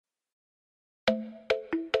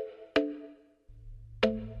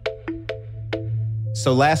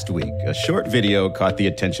So last week, a short video caught the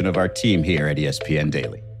attention of our team here at ESPN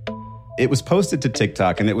Daily. It was posted to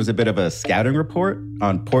TikTok, and it was a bit of a scouting report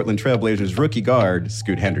on Portland Trailblazers rookie guard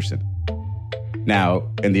Scoot Henderson. Now,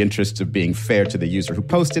 in the interest of being fair to the user who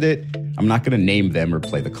posted it, I'm not going to name them or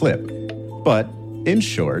play the clip. But in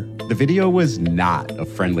short, the video was not a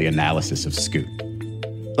friendly analysis of Scoot.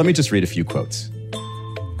 Let me just read a few quotes.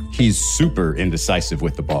 He's super indecisive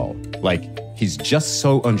with the ball. Like, he's just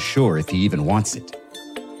so unsure if he even wants it.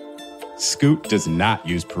 Scoot does not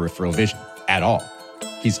use peripheral vision at all.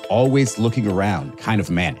 He's always looking around, kind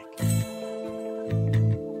of manic.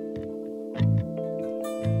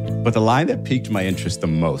 But the line that piqued my interest the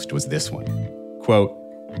most was this one. Quote,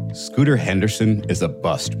 "Scooter Henderson is a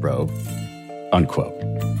bust, bro." Unquote.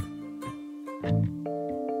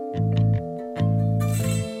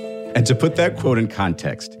 And to put that quote in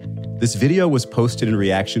context, this video was posted in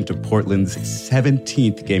reaction to Portland's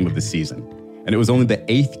 17th game of the season. And it was only the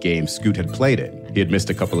 8th game Scoot had played in. He had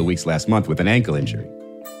missed a couple of weeks last month with an ankle injury.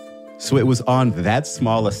 So it was on that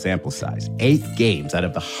small a sample size, 8 games out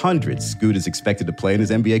of the hundreds Scoot is expected to play in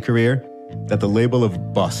his NBA career, that the label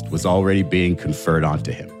of bust was already being conferred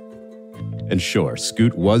onto him. And sure,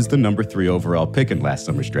 Scoot was the number 3 overall pick in last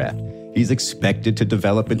summer's draft. He's expected to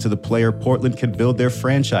develop into the player Portland can build their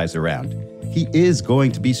franchise around. He is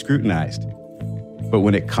going to be scrutinized. But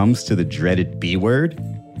when it comes to the dreaded B word,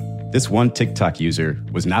 this one TikTok user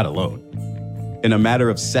was not alone. In a matter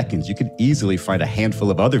of seconds, you could easily find a handful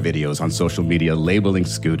of other videos on social media labeling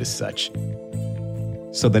Scoot as such.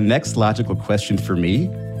 So the next logical question for me,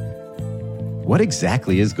 what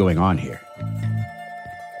exactly is going on here?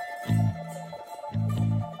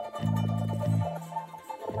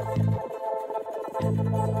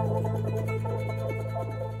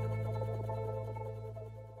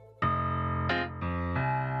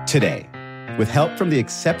 Today, with help from the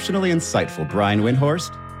exceptionally insightful Brian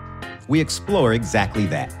Windhorst, we explore exactly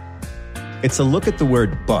that. It's a look at the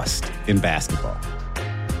word bust in basketball,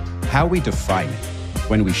 how we define it,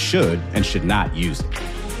 when we should and should not use it,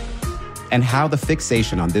 and how the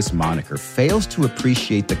fixation on this moniker fails to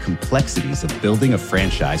appreciate the complexities of building a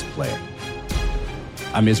franchise player.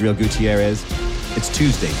 I'm Israel Gutierrez. It's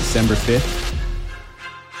Tuesday, December 5th.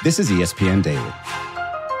 This is ESPN Daily.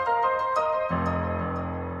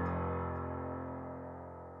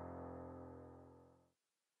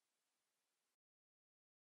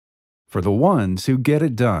 For the ones who get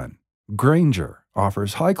it done, Grainger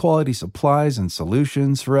offers high-quality supplies and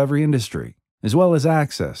solutions for every industry, as well as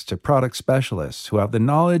access to product specialists who have the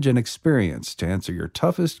knowledge and experience to answer your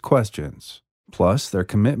toughest questions. Plus, their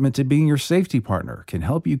commitment to being your safety partner can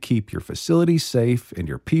help you keep your facilities safe and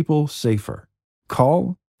your people safer.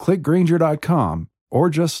 Call, click Grainger.com, or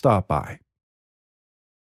just stop by.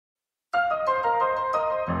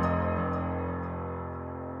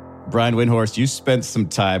 Brian Windhorst, you spent some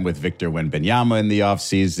time with Victor Wembanyama in the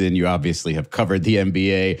offseason. You obviously have covered the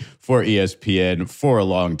NBA for ESPN for a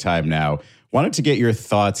long time now. Wanted to get your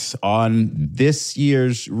thoughts on this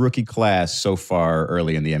year's rookie class so far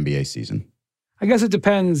early in the NBA season. I guess it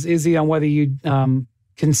depends, Izzy, on whether you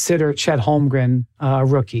consider Chet Holmgren a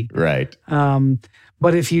rookie. Right.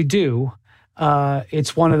 But if you do,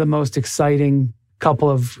 it's one of the most exciting couple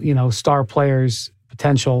of, star players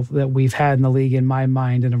potential that we've had in the league in my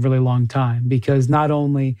mind in a really long time, because not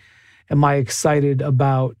only am I excited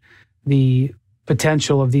about the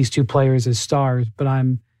potential of these two players as stars, but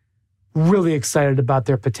I'm really excited about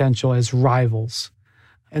their potential as rivals.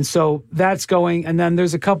 And so that's going. And then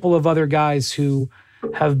there's a couple of other guys who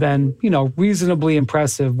have been, reasonably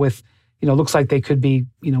impressive with, looks like they could be,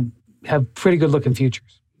 have pretty good looking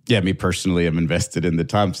futures. Yeah, me personally, I'm invested in the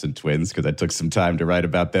Thompson twins because I took some time to write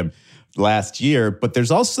about them last year. But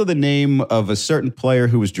there's also the name of a certain player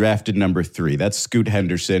who was drafted number 3. That's Scoot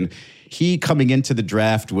Henderson. He, coming into the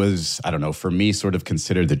draft, was, for me, sort of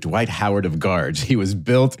considered the Dwight Howard of guards. He was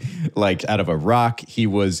built like out of a rock. He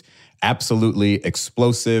was absolutely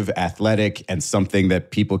explosive, athletic, and something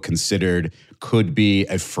that people considered could be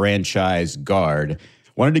a franchise guard.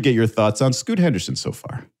 Wanted to get your thoughts on Scoot Henderson so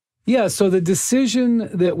far. Yeah, so the decision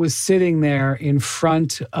that was sitting there in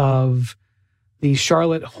front of the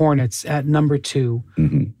Charlotte Hornets at number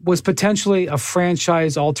 2 was potentially a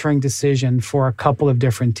franchise-altering decision for a couple of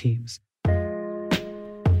different teams.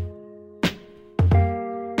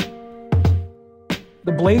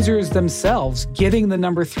 The Blazers themselves getting the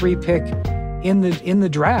number 3 pick in the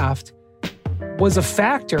draft was a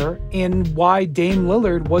factor in why Dame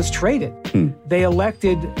Lillard was traded. They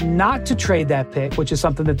elected not to trade that pick, which is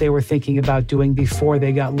something that they were thinking about doing before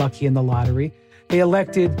they got lucky in the lottery. They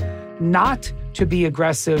elected not to be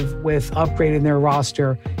aggressive with upgrading their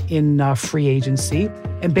roster in free agency,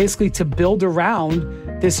 and basically to build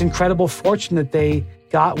around this incredible fortune that they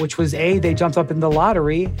got, which was A, they jumped up in the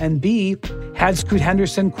lottery, and B, had Scoot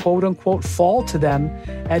Henderson, quote unquote, fall to them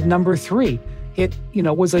at number 3. It,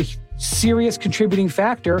 was a serious contributing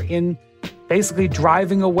factor in basically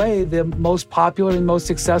driving away the most popular and most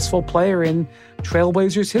successful player in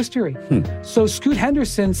Trailblazers history. So Scoot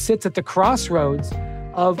Henderson sits at the crossroads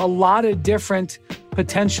of a lot of different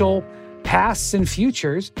potential pasts and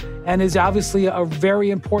futures, and is obviously a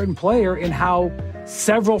very important player in how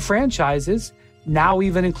several franchises, now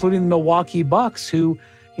even including the Milwaukee Bucks, who,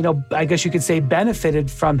 I guess you could say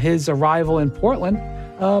benefited from his arrival in Portland,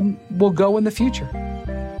 will go in the future.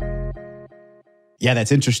 Yeah,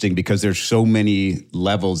 that's interesting because there's so many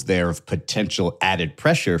levels there of potential added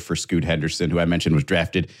pressure for Scoot Henderson, who I mentioned was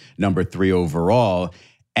drafted number 3 overall.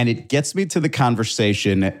 And it gets me to the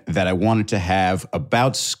conversation that I wanted to have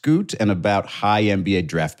about Scoot and about high NBA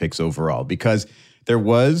draft picks overall, because there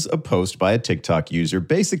was a post by a TikTok user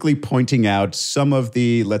basically pointing out some of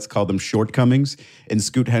the, let's call them shortcomings in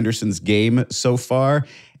Scoot Henderson's game so far.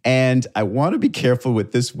 And I want to be careful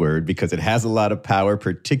with this word because it has a lot of power,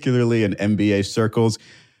 particularly in NBA circles.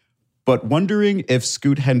 But wondering if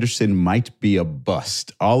Scoot Henderson might be a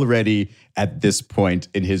bust already at this point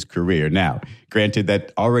in his career. Now, granted,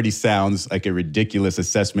 that already sounds like a ridiculous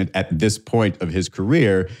assessment at this point of his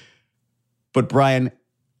career. But Brian,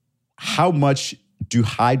 how much do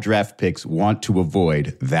high draft picks want to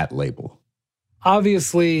avoid that label?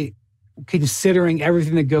 Obviously, considering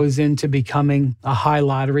everything that goes into becoming a high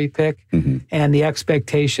lottery pick and the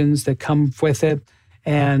expectations that come with it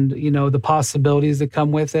and, the possibilities that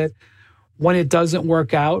come with it, when it doesn't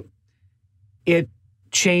work out, it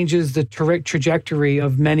changes the trajectory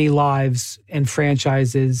of many lives and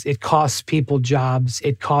franchises. It costs people jobs.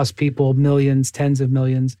 It costs people millions, tens of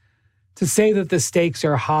millions. To say that the stakes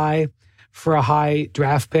are high for a high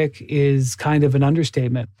draft pick is kind of an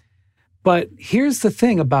understatement. But here's the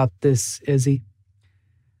thing about this, Izzy.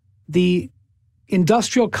 The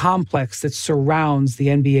industrial complex that surrounds the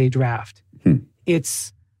NBA draft,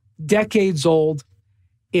 it's decades old.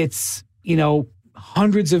 It's,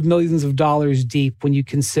 hundreds of millions of dollars deep when you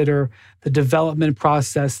consider the development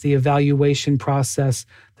process, the evaluation process,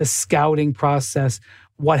 the scouting process,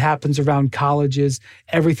 what happens around colleges,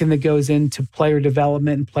 everything that goes into player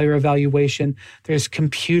development and player evaluation. There's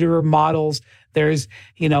computer models. There's,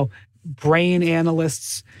 brain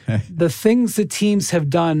analysts. The things that teams have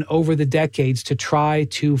done over the decades to try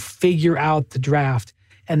to figure out the draft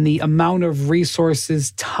and the amount of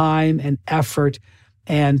resources, time, and effort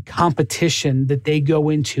and competition that they go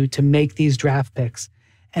into to make these draft picks.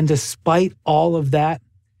 And despite all of that,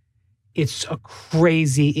 it's a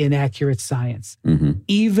crazy inaccurate science.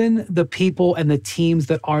 Even the people and the teams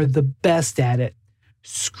that are the best at it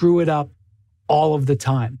screw it up all of the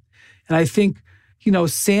time. And I think,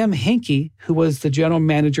 Sam Hinkie, who was the general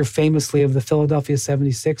manager famously of the Philadelphia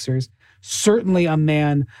 76ers, certainly a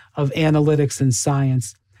man of analytics and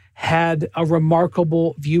science, had a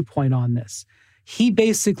remarkable viewpoint on this. He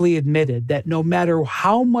basically admitted that no matter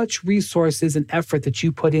how much resources and effort that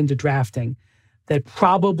you put into drafting, that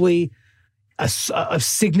probably a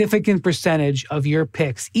significant percentage of your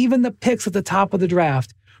picks, even the picks at the top of the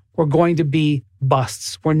draft, were going to be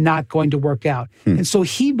busts, were not going to work out. And so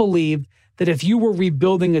he believed that if you were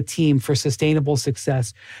rebuilding a team for sustainable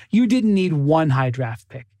success, you didn't need 1 high draft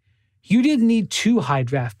pick. You didn't need 2 high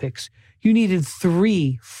draft picks. You needed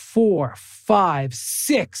 3, 4, 5,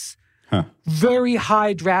 6 very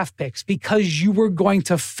high draft picks because you were going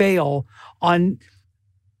to fail on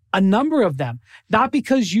a number of them. Not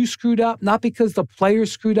because you screwed up, not because the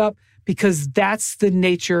players screwed up, because that's the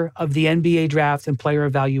nature of the NBA draft and player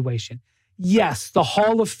evaluation. Yes, the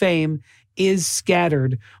Hall of Fame is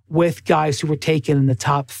scattered with guys who were taken in the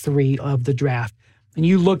top 3 of the draft. And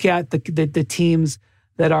you look at the teams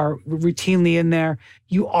that are routinely in there,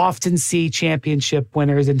 you often see championship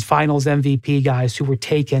winners and finals MVP guys who were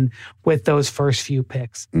taken with those first few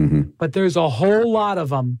picks. But there's a whole lot of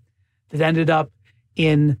them that ended up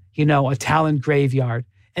in, a talent graveyard.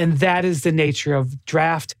 And that is the nature of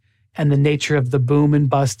draft and the nature of the boom and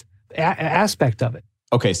bust aspect of it.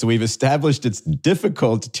 Okay, so we've established it's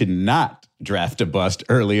difficult to not draft a bust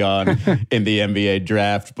early on in the NBA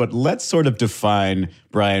draft, but let's sort of define,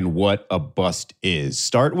 Brian, what a bust is.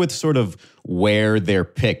 Start with sort of where they're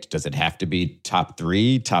picked. Does it have to be top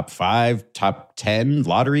 3, top 5, top 10,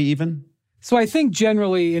 lottery even? So I think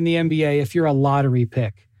generally in the NBA, if you're a lottery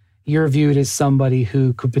pick, you're viewed as somebody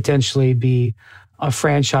who could potentially be a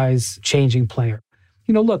franchise-changing player.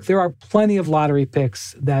 Look, there are plenty of lottery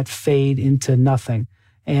picks that fade into nothing.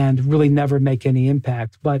 and really never make any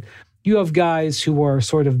impact. But you have guys who are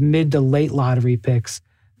sort of mid to late lottery picks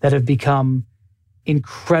that have become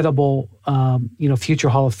incredible, future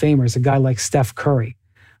Hall of Famers, a guy like Steph Curry.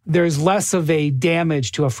 There's less of a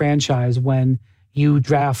damage to a franchise when you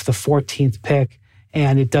draft the 14th pick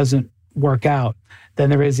and it doesn't work out than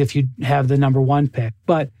there is if you have the number 1 pick.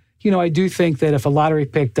 But, I do think that if a lottery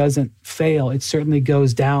pick doesn't fail, it certainly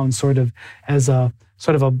goes down sort of as a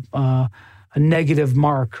negative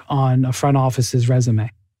mark on a front office's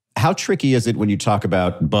resume. How tricky is it when you talk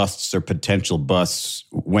about busts or potential busts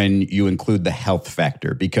when you include the health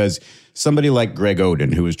factor? Because somebody like Greg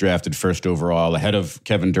Oden, who was drafted first overall ahead of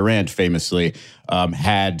Kevin Durant famously,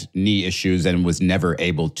 had knee issues and was never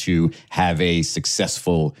able to have a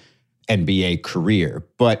successful NBA career.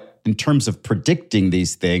 But in terms of predicting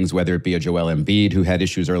these things, whether it be a Joel Embiid, who had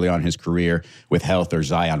issues early on in his career with health, or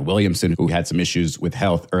Zion Williamson, who had some issues with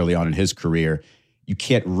health early on in his career, you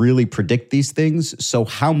can't really predict these things. So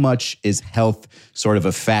how much is health sort of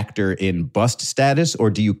a factor in bust status,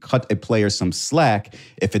 or do you cut a player some slack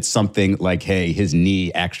if it's something like, hey, his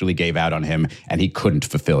knee actually gave out on him and he couldn't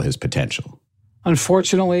fulfill his potential?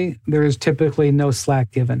 Unfortunately, there is typically no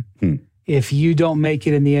slack given. If you don't make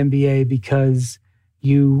it in the NBA because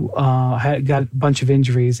you got a bunch of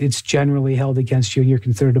injuries, it's generally held against you and you're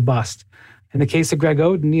considered a bust. In the case of Greg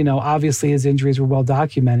Oden, obviously his injuries were well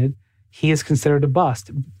documented. He is considered a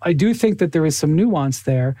bust. I do think that there is some nuance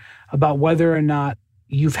there about whether or not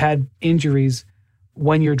you've had injuries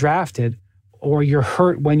when you're drafted or you're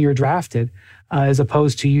hurt when you're drafted, as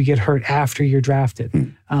opposed to you get hurt after you're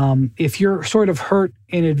drafted. If you're sort of hurt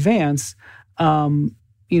in advance,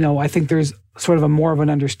 I think there's sort of a more of an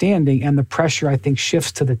understanding, and the pressure, I think,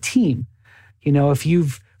 shifts to the team. If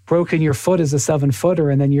you've broken your foot as a 7-footer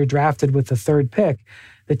and then you're drafted with the 3rd pick,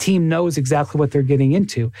 the team knows exactly what they're getting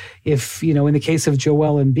into. If, in the case of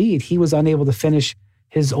Joel Embiid, he was unable to finish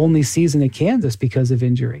his only season at Kansas because of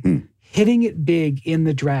injury. Hitting it big in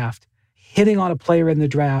the draft, hitting on a player in the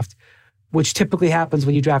draft, which typically happens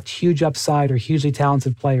when you draft huge upside or hugely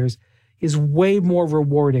talented players, is way more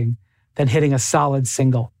rewarding than hitting a solid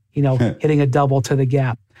single, hitting a double to the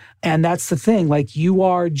gap. And that's the thing, like, you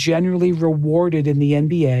are generally rewarded in the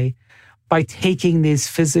NBA by taking these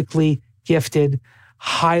physically gifted,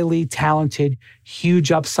 highly talented,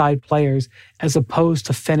 huge upside players as opposed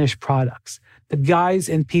to finished products. The guys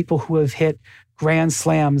and people who have hit grand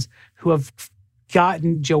slams, who have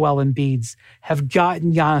gotten Joel Embiid's, have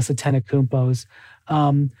gotten Giannis Antetokounmpo's,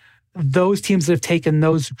 those teams that have taken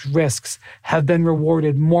those risks have been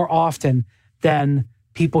rewarded more often than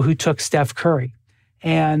people who took Steph Curry.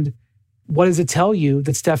 And what does it tell you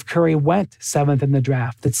that Steph Curry went 7th in the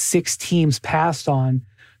draft, that 6 teams passed on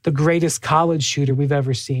the greatest college shooter we've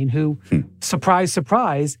ever seen, who, surprise,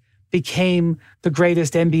 surprise, became the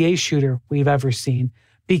greatest NBA shooter we've ever seen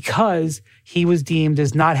because he was deemed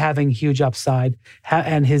as not having huge upside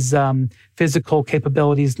and his physical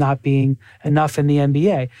capabilities not being enough in the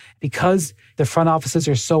NBA. Because the front offices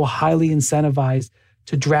are so highly incentivized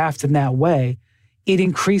to draft in that way, it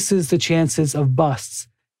increases the chances of busts.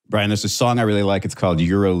 Brian, there's a song I really like. It's called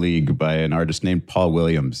EuroLeague by an artist named Paul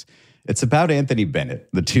Williams. It's about Anthony Bennett,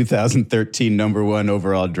 the 2013 number 1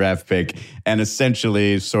 overall draft pick, and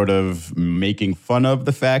essentially sort of making fun of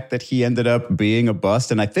the fact that he ended up being a bust.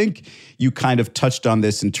 And I think you kind of touched on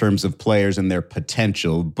this in terms of players and their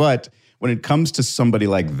potential. But when it comes to somebody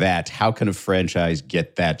like that, how can a franchise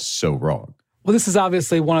get that so wrong? Well, this is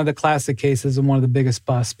obviously one of the classic cases and one of the biggest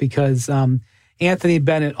busts because Anthony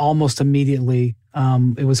Bennett almost immediately,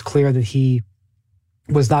 it was clear that he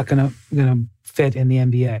was not going to fit in the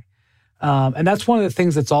NBA. And that's one of the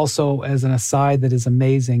things that's also, as an aside, that is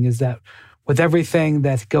amazing, is that with everything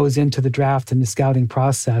that goes into the draft and the scouting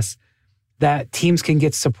process, that teams can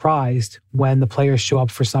get surprised when the players show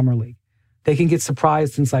up for Summer League. They can get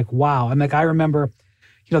surprised and it's like, wow. I remember,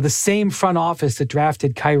 the same front office that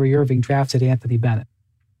drafted Kyrie Irving drafted Anthony Bennett.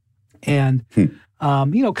 And,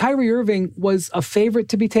 Kyrie Irving was a favorite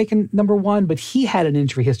to be taken number 1, but he had an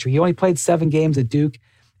injury history. He only played 7 games at Duke.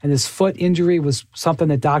 And his foot injury was something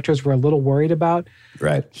that doctors were a little worried about.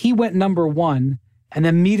 Right. He went number 1, and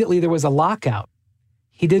immediately there was a lockout.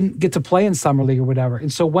 He didn't get to play in Summer League or whatever.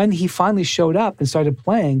 And so when he finally showed up and started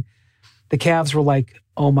playing, the Cavs were like,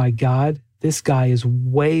 oh my God, this guy is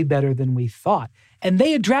way better than we thought. And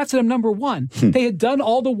they had drafted him number 1. They had done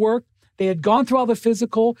all the work. They had gone through all the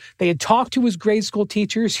physical. They had talked to his grade school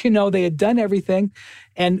teachers. They had done everything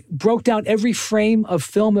and broke down every frame of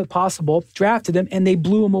film that possible, drafted him, and they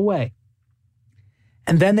blew him away.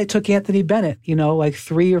 And then they took Anthony Bennett, like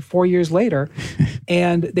 3 or 4 years later,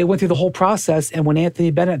 and they went through the whole process. And when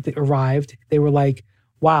Anthony Bennett arrived, they were like,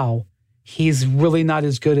 wow, he's really not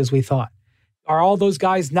as good as we thought. Are all those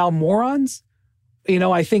guys now morons?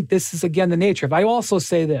 I think this is, again, the nature of it. I also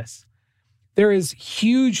say this. There is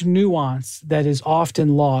huge nuance that is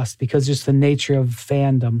often lost because just the nature of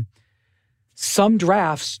fandom. Some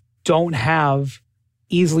drafts don't have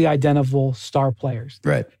easily identifiable star players.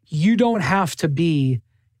 Right. You don't have to be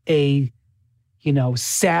a,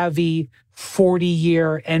 savvy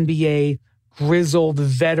 40-year NBA grizzled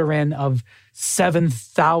veteran of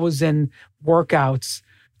 7,000 workouts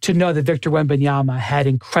to know that Victor Wembanyama had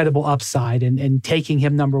incredible upside and taking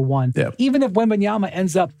him number one. Yeah. Even if Wembanyama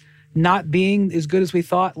ends up not being as good as we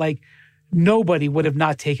thought, nobody would have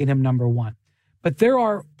not taken him number one. But there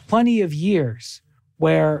are plenty of years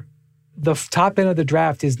where the top end of the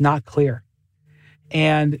draft is not clear.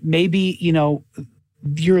 And maybe,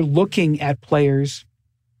 you're looking at players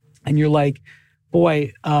and you're like,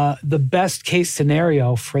 boy, the best case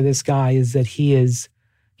scenario for this guy is that he is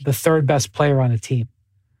the third best player on a team.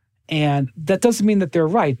 And that doesn't mean that they're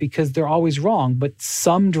right because they're always wrong, but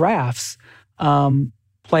some drafts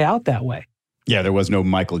play out that way. Yeah, there was no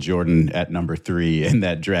Michael Jordan at number 3 in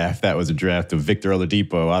that draft. That was a draft of Victor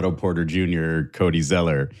Oladipo, Otto Porter Jr., Cody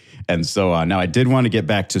Zeller, and so on. Now, I did want to get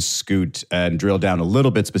back to Scoot and drill down a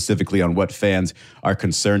little bit specifically on what fans are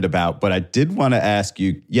concerned about, but I did want to ask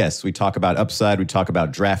you, yes, we talk about upside, we talk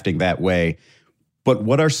about drafting that way, but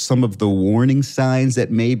what are some of the warning signs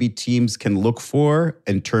that maybe teams can look for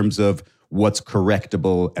in terms of what's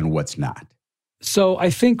correctable and what's not? So I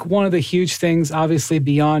think one of the huge things, obviously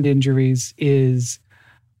beyond injuries, is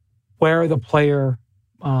where the player,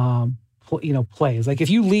 plays. Like if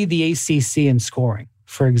you lead the ACC in scoring,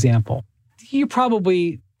 for example, you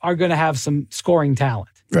probably are going to have some scoring talent.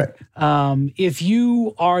 Right. If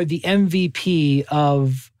you are the MVP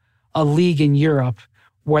of a league in Europe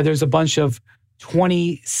where there's a bunch of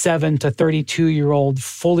 27 to 32-year-old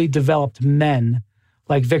fully developed men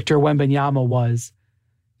like Victor Wembanyama was,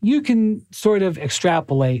 you can sort of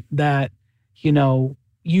extrapolate that,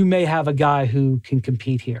 you may have a guy who can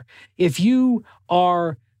compete here. If you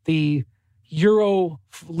are the Euro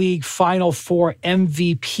League Final Four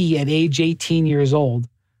MVP at age 18 years old,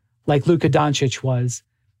 like Luka Doncic was,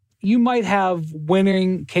 you might have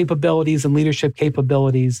winning capabilities and leadership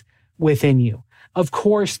capabilities within you. Of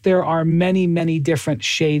course, there are many, many different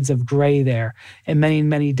shades of gray there and many,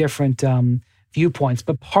 many different viewpoints.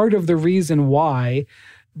 But part of the reason why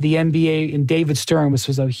the NBA and David Stern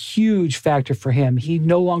was a huge factor for him, he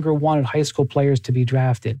no longer wanted high school players to be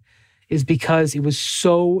drafted, is because it was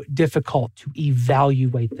so difficult to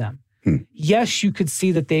evaluate them. Yes, you could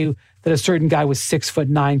see that a certain guy was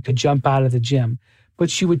 6'9" could jump out of the gym,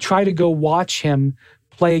 but you would try to go watch him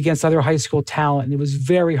play against other high school talent, and it was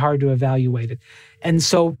very hard to evaluate it. And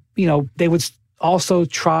so, they would also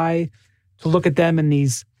try to look at them in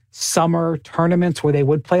these summer tournaments where they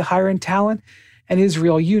would play higher in talent. And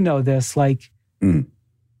Israel, this,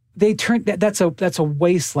 they turned that's a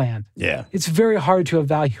wasteland. Yeah. It's very hard to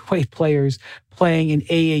evaluate players playing in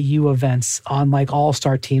AAU events on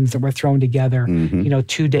all-star teams that were thrown together,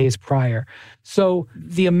 2 days prior. So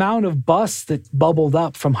the amount of buzz that bubbled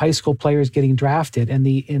up from high school players getting drafted and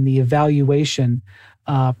the evaluation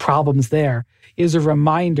problems there is a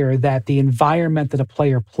reminder that the environment that a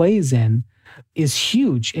player plays in is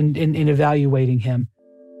huge in evaluating him.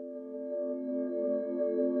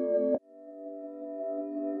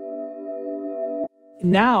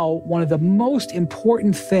 Now, one of the most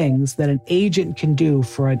important things that an agent can do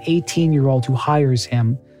for an 18-year-old who hires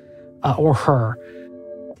him or her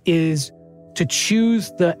is to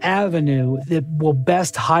choose the avenue that will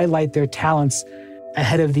best highlight their talents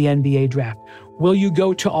ahead of the NBA draft. Will you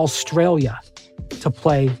go to Australia to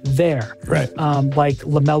play there? Right. Like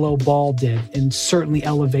LaMelo Ball did and certainly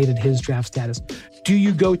elevated his draft status. Do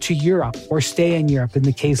you go to Europe or stay in Europe in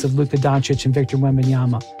the case of Luka Doncic and Victor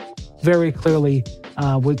Wembanyama? Very clearly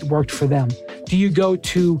worked for them. Do you go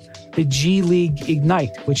to the G League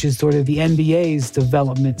Ignite, which is sort of the NBA's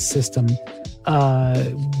development system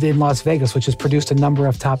in Las Vegas, which has produced a number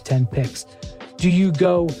of top 10 picks? Do you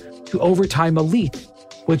go to Overtime Elite,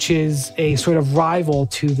 which is a sort of rival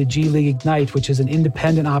to the G League Ignite, which is an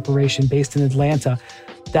independent operation based in Atlanta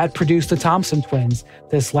that produced the Thompson twins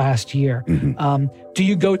this last year? Do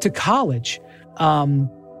you go to college? And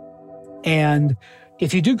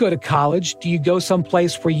if you do go to college, do you go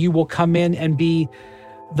someplace where you will come in and be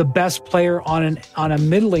the best player on a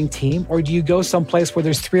middling team, or do you go someplace where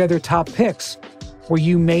there's 3 other top picks where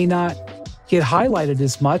you may not get highlighted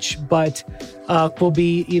as much, but will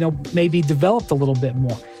be, maybe developed a little bit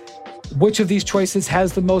more? Which of these choices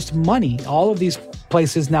has the most money? All of these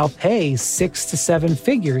places now pay 6 to 7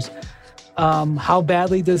 figures How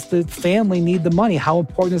badly does the family need the money? How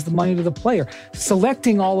important is the money to the player?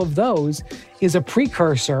 Selecting all of those is a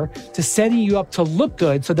precursor to setting you up to look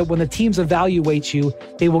good so that when the teams evaluate you,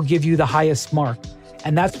 they will give you the highest mark.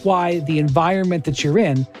 And that's why the environment that you're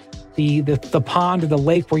in, the pond or the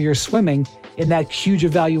lake where you're swimming in that huge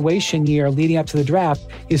evaluation year leading up to the draft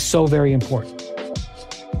is so very important.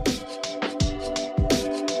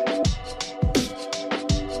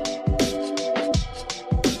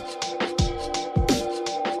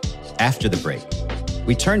 After the break,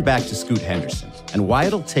 we turn back to Scoot Henderson and why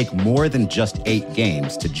it'll take more than just 8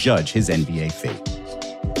 games to judge his NBA fate.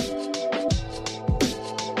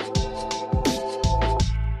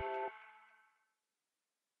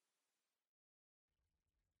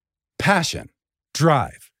 Passion,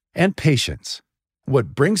 drive, and patience.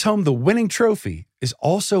 What brings home the winning trophy is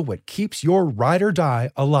also what keeps your ride or die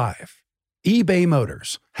alive. eBay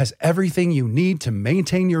Motors has everything you need to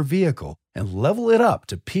maintain your vehicle and level it up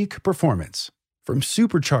to peak performance. From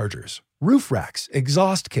superchargers, roof racks,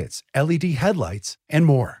 exhaust kits, LED headlights, and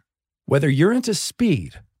more. Whether you're into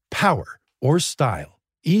speed, power, or style,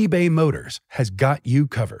 eBay Motors has got you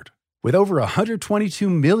covered. With over 122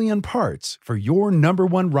 million parts for your number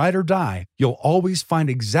one ride or die, you'll always find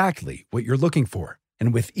exactly what you're looking for.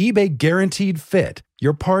 And with eBay Guaranteed Fit,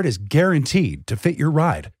 your part is guaranteed to fit your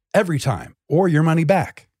ride every time or your money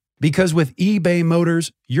back. Because with eBay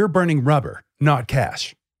Motors, you're burning rubber, not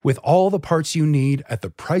cash. With all the parts you need at the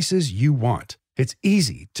prices you want, it's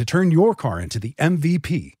easy to turn your car into the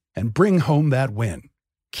MVP and bring home that win.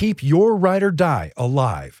 Keep your ride or die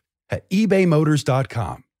alive at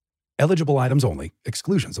ebaymotors.com. Eligible items only.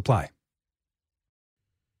 Exclusions apply.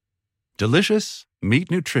 Delicious, meat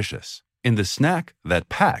nutritious, in the snack that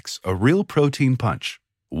packs a real protein punch.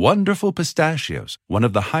 Wonderful Pistachios, one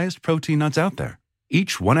of the highest protein nuts out there.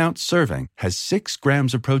 Each 1-ounce serving has 6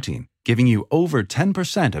 grams of protein, giving you over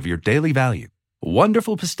 10% of your daily value.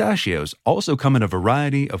 Wonderful Pistachios also come in a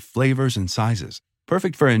variety of flavors and sizes,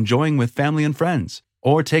 perfect for enjoying with family and friends,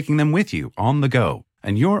 or taking them with you on the go.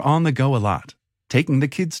 And you're on the go a lot. Taking the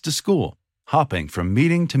kids to school, hopping from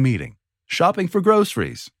meeting to meeting, shopping for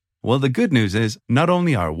groceries. Well, the good news is, not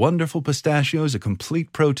only are Wonderful Pistachios a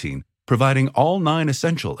complete protein, providing all 9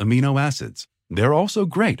 essential amino acids, they're also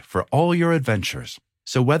great for all your adventures.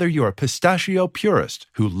 So whether you're a pistachio purist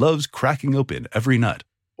who loves cracking open every nut,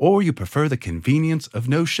 or you prefer the convenience of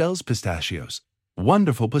no-shells pistachios,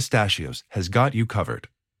 Wonderful Pistachios has got you covered.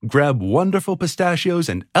 Grab Wonderful Pistachios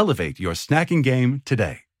and elevate your snacking game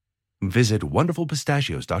today. Visit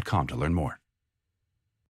wonderfulpistachios.com to learn more.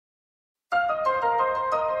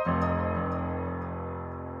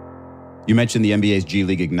 You mentioned the NBA's G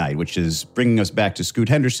League Ignite, which is bringing us back to Scoot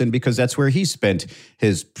Henderson because that's where he spent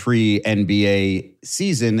his pre-NBA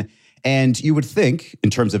season. And you would think, in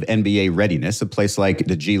terms of NBA readiness, a place like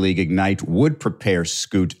the G League Ignite would prepare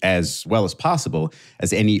Scoot as well as possible,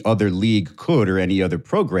 as any other league could or any other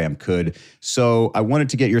program could. So I wanted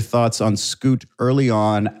to get your thoughts on Scoot early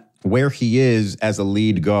on, where he is as a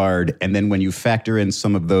lead guard, and then when you factor in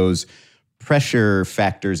some of those pressure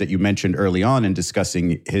factors that you mentioned early on in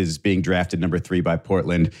discussing his being drafted number 3 by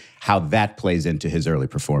Portland, how that plays into his early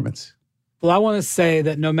performance. Well, I want to say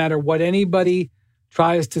that no matter what anybody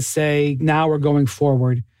tries to say now or going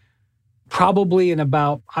forward, probably in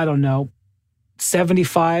about,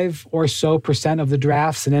 75 or so % of the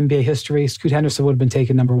drafts in NBA history, Scoot Henderson would have been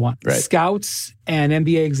taken number 1. Right. Scouts and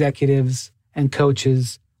NBA executives and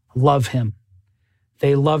coaches love him.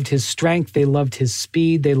 They loved his strength. They loved his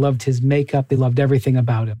speed. They loved his makeup. They loved everything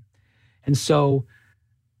about him. And so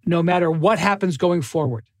no matter what happens going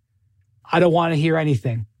forward, I don't want to hear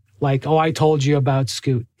anything like, oh, I told you about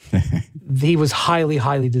Scoot. He was highly,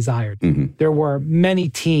 highly desired. Mm-hmm. There were many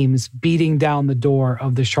teams beating down the door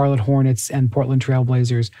of the Charlotte Hornets and Portland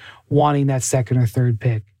Trailblazers wanting that 2nd or 3rd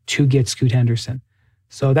pick to get Scoot Henderson.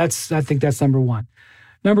 So I think that's number 1.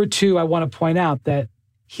 Number 2, I want to point out that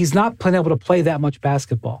he's not been able to play that much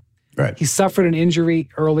basketball. Right. He suffered an injury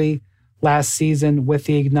early last season with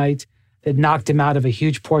the Ignite that knocked him out of a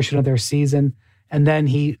huge portion of their season. And then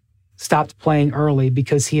he stopped playing early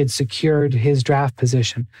because he had secured his draft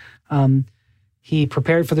position. He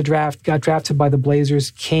prepared for the draft, got drafted by the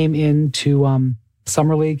Blazers, came into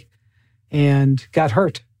Summer League and got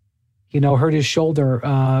hurt. Hurt his shoulder.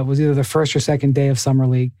 It was either the first or second day of Summer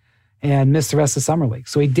League and missed the rest of Summer League.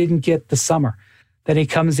 So he didn't get the summer. Then he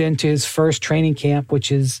comes into his first training camp,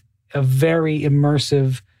 which is a very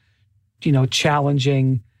immersive,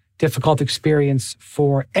 challenging, difficult experience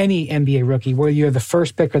for any NBA rookie, whether you're the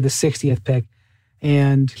first pick or the 60th pick,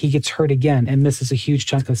 and he gets hurt again and misses a huge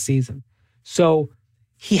chunk of the season. So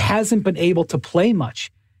he hasn't been able to play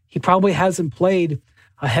much. He probably hasn't played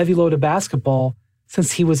a heavy load of basketball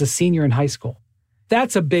since he was a senior in high school.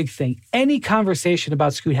 That's a big thing. Any conversation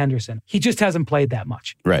about Scoot Henderson, he just hasn't played that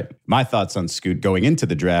much. Right. My thoughts on Scoot going into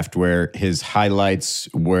the draft were his highlights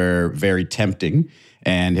were very tempting,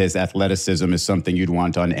 and his athleticism is something you'd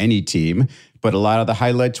want on any team. But a lot of the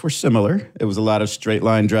highlights were similar. It was a lot of straight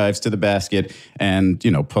line drives to the basket and,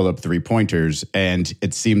 pull up 3-pointers. And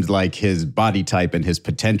it seemed like his body type and his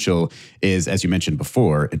potential is, as you mentioned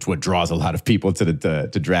before, it's what draws a lot of people to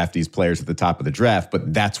draft these players at the top of the draft.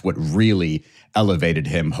 But that's what really elevated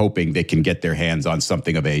him, hoping they can get their hands on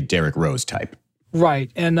something of a Derrick Rose type.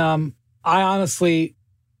 Right. And I honestly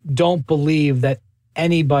don't believe that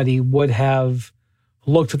anybody would have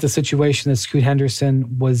looked at the situation that Scoot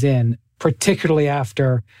Henderson was in, particularly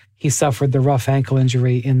after he suffered the rough ankle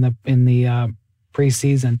injury in the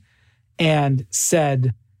preseason, and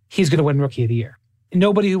said he's going to win Rookie of the Year.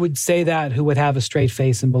 Nobody who would say that who would have a straight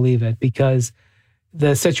face and believe it, because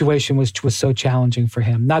the situation was so challenging for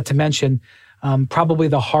him. Not to mention, probably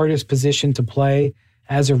the hardest position to play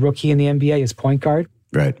as a rookie in the NBA is point guard.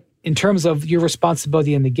 Right. In terms of your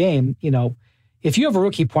responsibility in the game, if you have a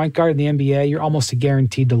rookie point guard in the NBA, you're almost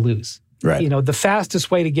guaranteed to lose. Right. The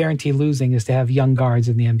fastest way to guarantee losing is to have young guards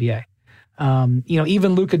in the NBA.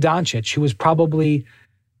 Even Luka Doncic, who was probably,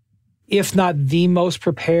 if not the most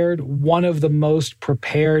prepared, one of the most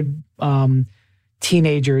prepared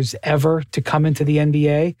teenagers ever to come into the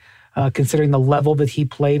NBA, considering the level that he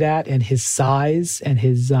played at and his size and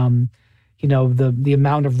his, the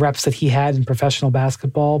amount of reps that he had in professional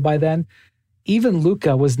basketball by then. Even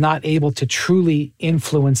Luka was not able to truly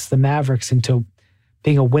influence the Mavericks into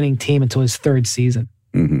being a winning team until his third season.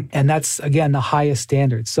 Mm-hmm. And that's, again, the highest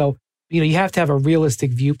standard. So, you have to have a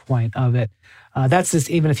realistic viewpoint of it. That's just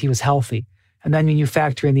even if he was healthy. And then when you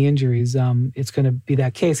factor in the injuries, it's going to be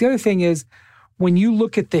that case. The other thing is, when you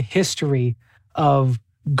look at the history of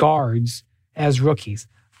guards as rookies,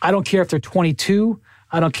 I don't care if they're 22,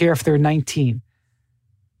 I don't care if they're 19.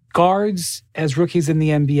 Guards as rookies in the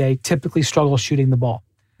NBA typically struggle shooting the ball.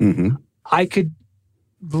 Mm-hmm. I could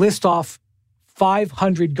list off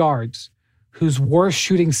 500 guards whose worst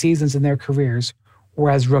shooting seasons in their careers were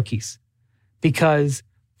as rookies, because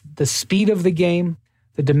the speed of the game,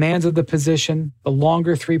 the demands of the position, the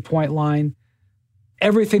longer 3-point line,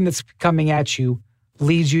 everything that's coming at you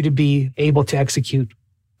leads you to be able to execute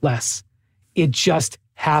less. It just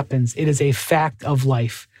happens. It is a fact of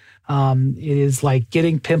life. It is like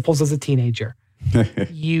getting pimples as a teenager.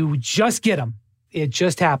 You just get them. It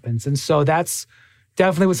just happens. And so that's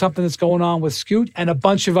definitely something that's going on with Scoot and a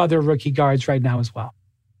bunch of other rookie guards right now as well.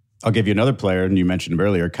 I'll give you another player, and you mentioned him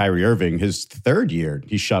earlier, Kyrie Irving. His third year,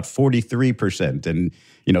 he shot 43% and,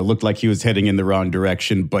 looked like he was heading in the wrong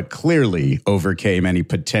direction, but clearly overcame any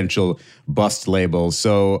potential bust label.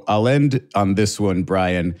 So I'll end on this one,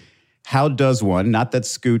 Brian. How does one, not that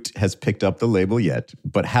Scoot has picked up the label yet,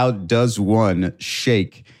 but how does one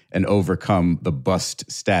shake and overcome the bust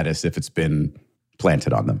status if it's been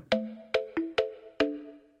planted on them?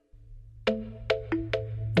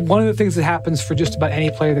 One of the things that happens for just about any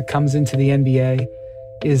player that comes into the NBA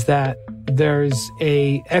is that there's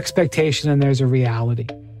a expectation and there's a reality.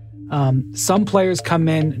 Some players come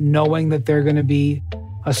in knowing that they're going to be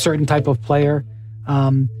a certain type of player.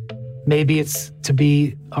 Maybe it's to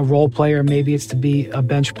be a role player, maybe it's to be a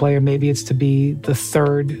bench player, maybe it's to be the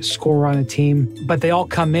third scorer on a team. But they all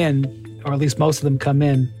come in, or at least most of them come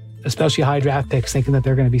in, especially high draft picks, thinking that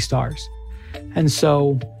they're going to be stars. And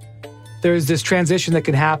so there's this transition that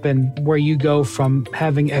can happen where you go from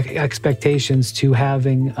having expectations to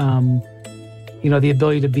having, the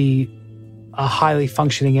ability to be a highly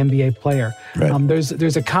functioning NBA player. Right.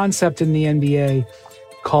 There's a concept in the NBA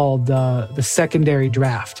called the secondary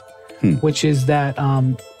draft, which is that,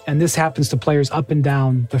 and this happens to players up and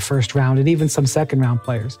down the first round and even some second round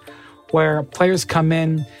players, where players come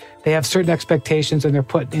in, they have certain expectations and they're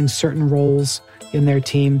put in certain roles in their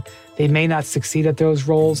team. They may not succeed at those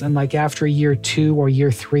roles, and like after year 2 or year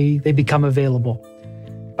 3, they become available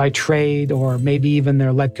by trade, or maybe even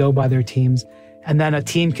they're let go by their teams. And then a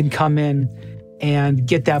team can come in and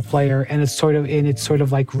get that player, and it's sort of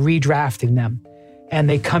like redrafting them. And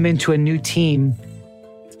they come into a new team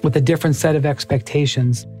with a different set of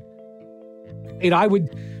expectations. I would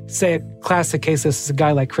say a classic case, this is a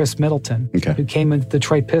guy like Chris Middleton, who came into the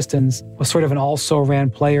Detroit Pistons, was sort of an also-ran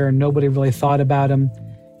player, and nobody really thought about him.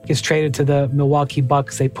 Gets traded to the Milwaukee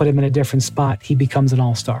Bucks. They put him in a different spot. He becomes an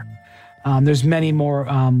all-star. There's many more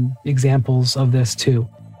examples of this too.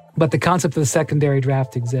 But the concept of the secondary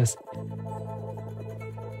draft exists.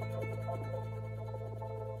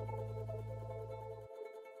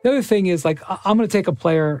 The other thing is, like, I'm going to take a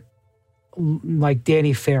player like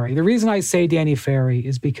Danny Ferry. The reason I say Danny Ferry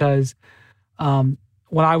is because when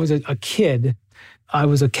I was a kid, I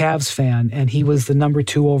was a Cavs fan, and he was the number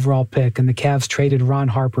 2 overall pick, and the Cavs traded Ron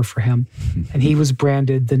Harper for him, and he was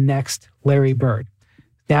branded the next Larry Bird,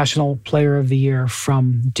 National Player of the Year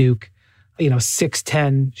from Duke,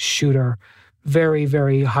 6'10" shooter, very,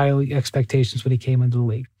 very high expectations when he came into the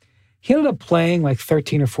league. He ended up playing like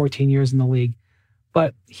 13 or 14 years in the league,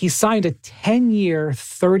 but he signed a 10-year,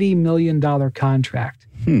 $30 million contract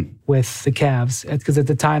with the Cavs, because at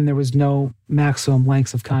the time there was no maximum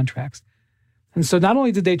lengths of contracts. And so not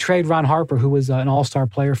only did they trade Ron Harper, who was an all-star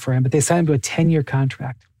player for him, but they signed him to a 10-year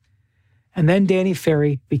contract. And then Danny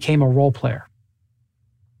Ferry became a role player.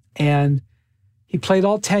 And he played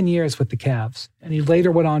all 10 years with the Cavs, and he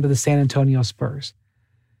later went on to the San Antonio Spurs.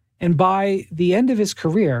 And by the end of his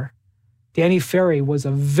career, Danny Ferry was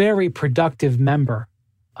a very productive member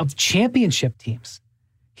of championship teams.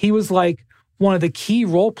 He was like one of the key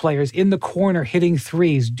role players in the corner, hitting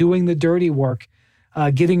threes, doing the dirty work,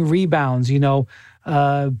 getting rebounds, being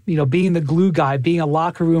the glue guy, being a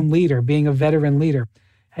locker room leader, being a veteran leader.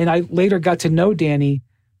 And I later got to know Danny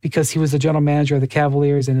because he was the general manager of the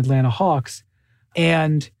Cavaliers and Atlanta Hawks.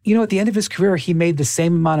 And, at the end of his career, he made the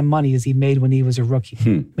same amount of money as he made when he was a rookie,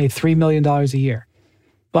 made $3 million a year.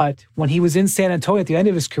 But when he was in San Antonio at the end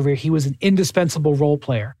of his career, he was an indispensable role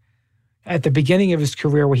player. At the beginning of his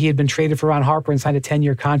career, where he had been traded for Ron Harper and signed a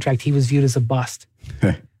 10-year contract, he was viewed as a bust.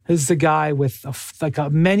 This is a guy with a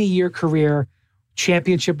many-year career,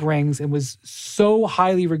 championship rings, and was so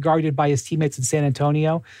highly regarded by his teammates in San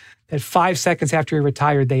Antonio that 5 seconds after he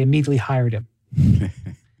retired, they immediately hired him.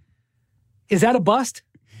 Is that a bust?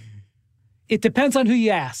 It depends on who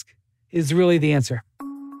you ask, is really the answer.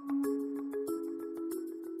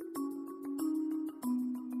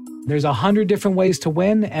 There's 100 different ways to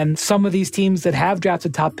win, and some of these teams that have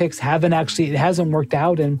drafted top picks it hasn't worked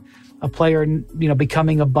out, and a player,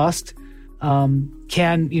 becoming a bust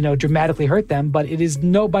can, dramatically hurt them, but it is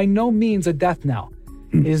by no means a death knell.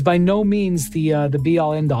 It is by no means the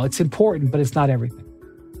be-all, end-all. It's important, but it's not everything.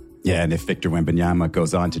 Yeah, and if Victor Wembanyama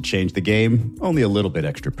goes on to change the game, only a little bit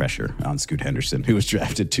extra pressure on Scoot Henderson, who was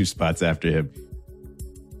drafted 2 spots after him.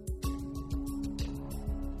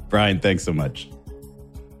 Brian, thanks so much.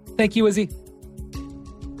 Thank you, Izzy.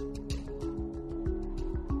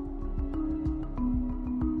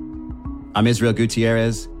 I'm Israel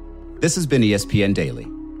Gutierrez. This has been ESPN Daily.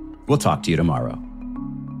 We'll talk to you tomorrow.